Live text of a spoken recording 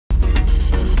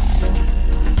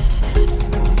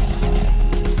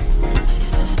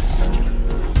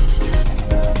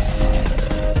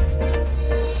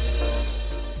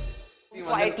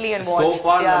quietly and watched. So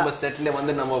far, நம்ம setல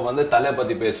வந்து நம்ம வந்து தலை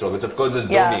பத்தி பேசுறோம், which of course is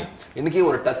Dhoni. இன்னைக்கு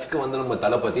ஒரு டச்க்கு வந்து நம்ம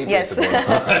தலை பத்தி பேசுறோம்.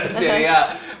 சரியா?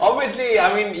 Obviously, I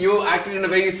mean, you acted in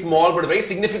a very small but very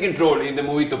significant role in the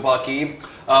movie Thuppakki.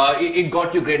 It got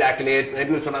you great accolades. Many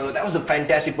people சொன்னாங்க that was a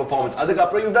fantastic performance.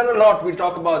 அதுக்கப்புறம் you've done a lot. We'll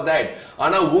talk about that.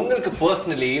 ஆனா உங்களுக்கு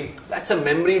personally, that's a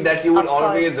memory that you will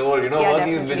always hold. You know,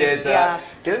 working with Vijay sir.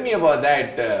 Tell me about that.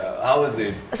 How was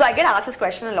it? So I get asked this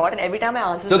question a lot, and every time I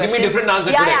answer this question, give me different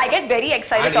answers. Yeah, I get very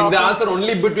excited. And in the answer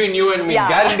only between you and me.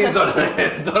 Guarantees on it.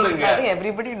 I think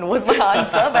everybody knows my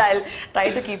answer, but I'll try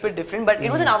to keep it different. But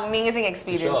it was an amazing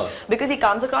experience because he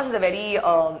comes across as a very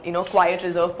quiet,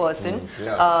 reserved person.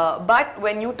 But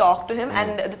when you talk to him,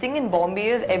 and the thing in Bombay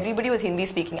is everybody was Hindi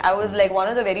speaking. I was like one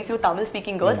of the very few Tamil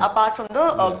speaking girls, apart from the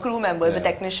crew members, the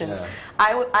technicians.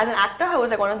 As an actor, I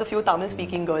was like one of the few Tamil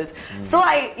speaking girls. So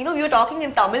we were talking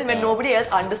in Tamil when nobody else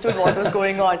understood what was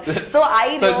going on. So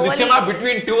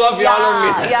between two of y'all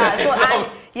only.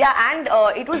 And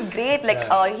it was great. Like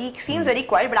he seems very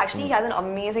quiet, but actually he has an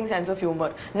amazing sense of humor.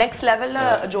 Next level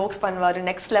jokes panvaru,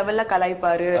 next level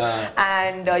kalaiparu,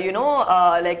 and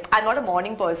like I'm not a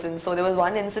morning person, so there was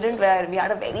one incident where we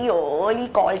had a very early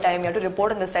call time. We had to report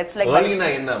on the sets like early na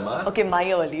enna ma? Okay, my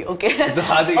early. Okay.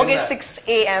 Okay, 6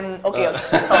 a.m. Okay.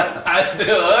 Sorry.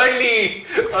 Early.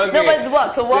 Okay. No, but it's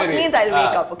work. So work means I'll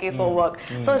wake up. Okay, for work.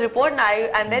 So report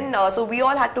and then so we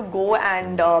all had to go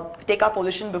and take our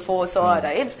position before sir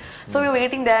arrives. So we were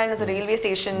waiting there, and there's a railway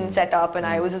station set up, and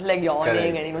I was just like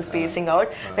yawning and spacing out.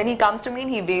 Then he comes to me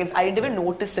and he waves. I didn't even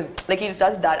notice him. Like he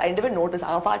does that. I didn't even notice. I'm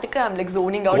like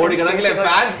zoning out. I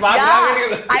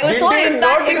was so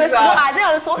embarrassed. I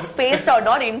was so spaced out,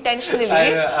 not intentionally,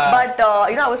 but I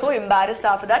was so embarrassed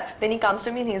after that. Then he comes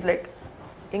to me and he's like,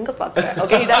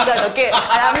 okay, he does that, okay.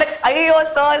 And I'm like,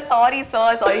 sir, sorry.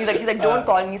 He's like, don't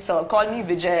call me sir, call me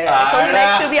Vijay. So he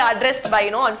likes to be addressed by,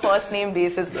 on first name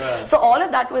basis. So all of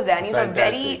that was there. And he's a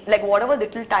very, like, whatever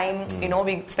little time,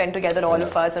 we spent together, all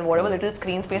of us, and whatever little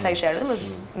screen space I shared with him was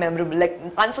memorable. Like,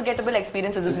 unforgettable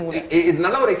experience is this movie. It's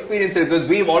none of our experience because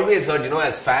we've always heard,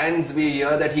 as fans, we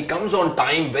hear that he comes on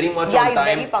time, very much on time. Yeah,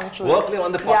 he's very punctual. Work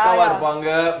on the pakkawa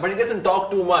irupanga, but he doesn't talk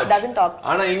too much. Doesn't talk.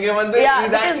 Ana inge vandu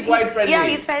he's actually quite friendly. Yeah,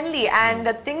 he's friendly, and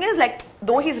the thing is, like,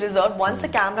 though he's reserved, once the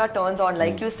camera turns on,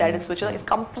 like you said, it switches on, he's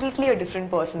completely a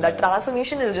different person. That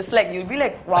transformation is just like, you'll be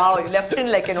like, wow, you left in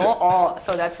like, awe.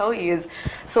 So that's how he is.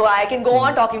 So I can go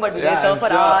on talking about Vijay sir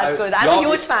for hours because I'm a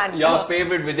huge fan. Your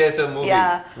favorite Vijay sir movie?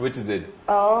 Which is it?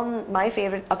 My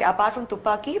favorite, okay, apart from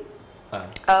Thuppakki,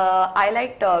 I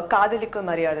liked Kadhalikku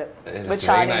Mariyadai with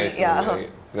Shalini. Nice.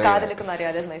 Kadhalikku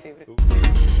Mariyadai is my favorite.